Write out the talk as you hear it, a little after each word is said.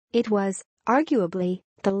It was, arguably,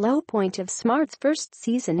 the low point of Smart's first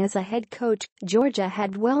season as a head coach. Georgia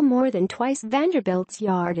had well more than twice Vanderbilt's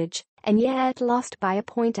yardage, and yet lost by a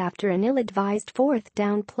point after an ill-advised fourth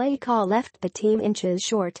down play call left the team inches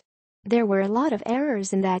short. There were a lot of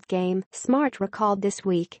errors in that game, Smart recalled this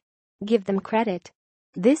week. Give them credit.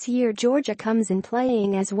 This year Georgia comes in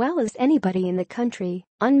playing as well as anybody in the country,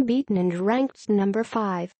 unbeaten and ranked number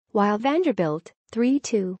 5, while Vanderbilt,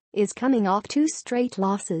 3-2, is coming off 2 straight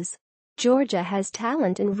losses. Georgia has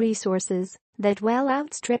talent and resources that well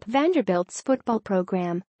outstrip Vanderbilt's football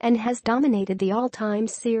program and has dominated the all-time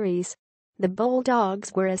series. The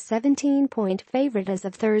Bulldogs were a 17-point favorite as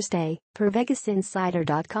of Thursday, per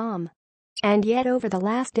VegasInsider.com. And yet over the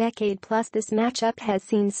last decade plus this matchup has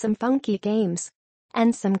seen some funky games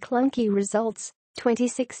and some clunky results.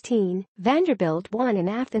 2016, Vanderbilt won in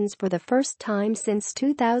Athens for the first time since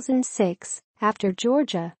 2006, after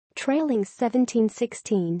Georgia, trailing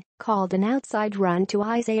 17-16, called an outside run to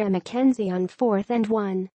Isaiah McKenzie on 4th and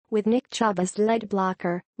 1, with Nick Chubb as lead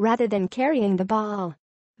blocker, rather than carrying the ball.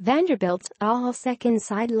 Vanderbilt's all-second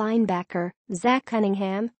side linebacker,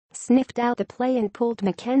 Cunningham, sniffed out the play and pulled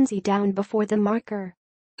McKenzie down before the marker.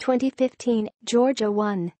 2015, Georgia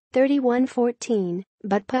won, 31-14,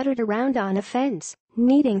 but puttered around on offense,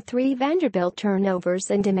 needing 3 Vanderbilt turnovers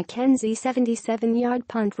and a McKenzie 77-yard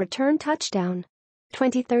punt return touchdown.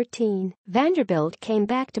 2013, Vanderbilt came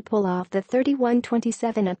back to pull off the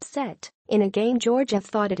 31-27 upset in a game Georgia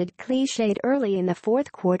thought it had cliched early in the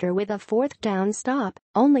fourth quarter with a fourth down stop,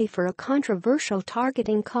 only for a controversial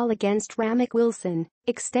targeting call against Ramik Wilson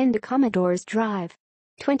extend the Commodores' drive.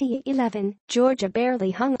 2011, Georgia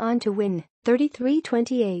barely hung on to win,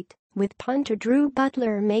 33-28, with punter Drew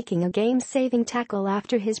Butler making a game-saving tackle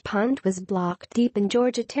after his punt was blocked deep in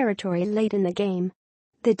Georgia territory late in the game.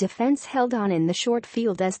 The defense held on in the short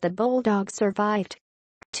field as the Bulldogs survived.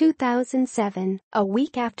 2007, a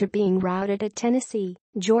week after being routed at Tennessee,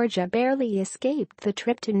 Georgia barely escaped the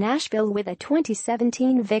trip to Nashville with a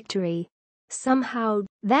 2017 victory. Somehow,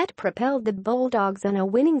 that propelled the Bulldogs on a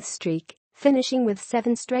winning streak, finishing with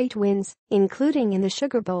 7 straight wins, including in the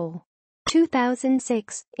Sugar Bowl.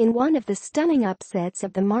 2006, in one of the stunning upsets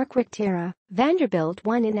of the Mark Richt era, Vanderbilt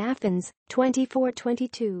won in Athens,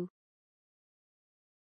 24-22.